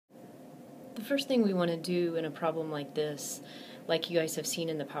The first thing we want to do in a problem like this, like you guys have seen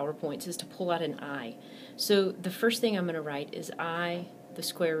in the PowerPoints, is to pull out an I. So the first thing I'm going to write is I, the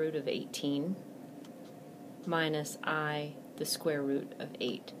square root of 18, minus I, the square root of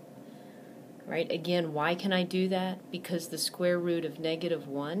 8. Right? Again, why can I do that? Because the square root of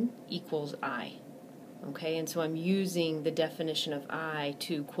 -1 equals I. Okay, and so I'm using the definition of I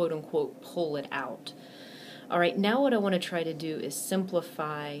to quote-unquote pull it out. All right, now what I want to try to do is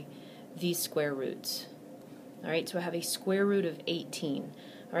simplify these square roots. All right, so I have a square root of 18.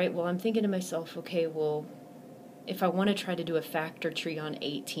 All right, well, I'm thinking to myself, okay, well, if I want to try to do a factor tree on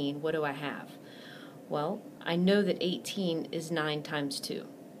 18, what do I have? Well, I know that 18 is 9 times 2.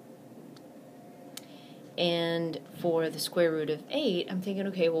 And for the square root of 8, I'm thinking,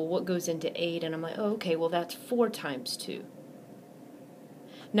 okay, well, what goes into 8? And I'm like, oh, okay, well, that's 4 times 2.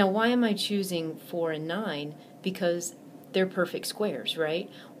 Now, why am I choosing 4 and 9? Because they're perfect squares, right?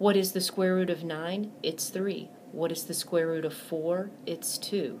 What is the square root of 9? It's 3. What is the square root of 4? It's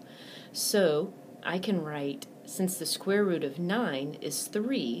 2. So I can write, since the square root of 9 is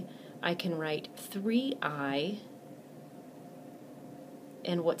 3, I can write 3i,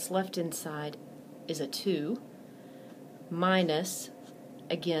 and what's left inside is a 2, minus,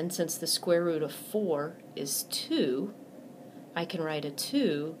 again, since the square root of 4 is 2, I can write a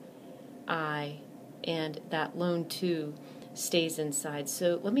 2i, and that lone 2 stays inside.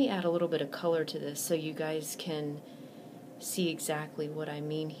 So let me add a little bit of color to this so you guys can see exactly what I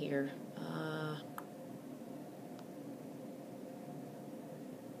mean here.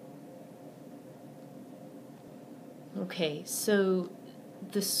 Okay, so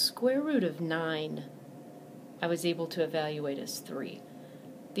the square root of 9 I was able to evaluate as 3.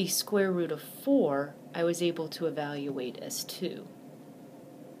 The square root of 4 I was able to evaluate as 2.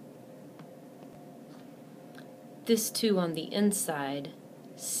 This 2 on the inside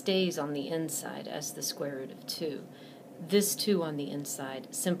stays on the inside as the square root of 2. This 2 on the inside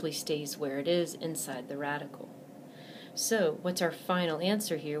simply stays where it is inside the radical. So what's our final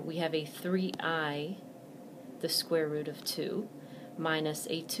answer here? We have a 3i, the square root of 2, minus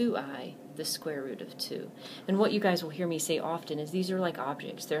a 2i, the square root of 2. And what you guys will hear me say often is these are like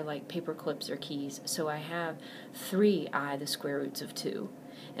objects. They're like paper clips or keys. So I have 3i, the square roots of 2,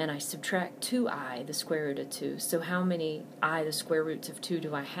 and I subtract 2i, the square root of 2. So how many I, the square roots of 2,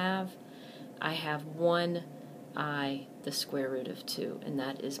 do I have? I have 1i, the square root of 2, and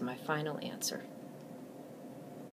that is my final answer.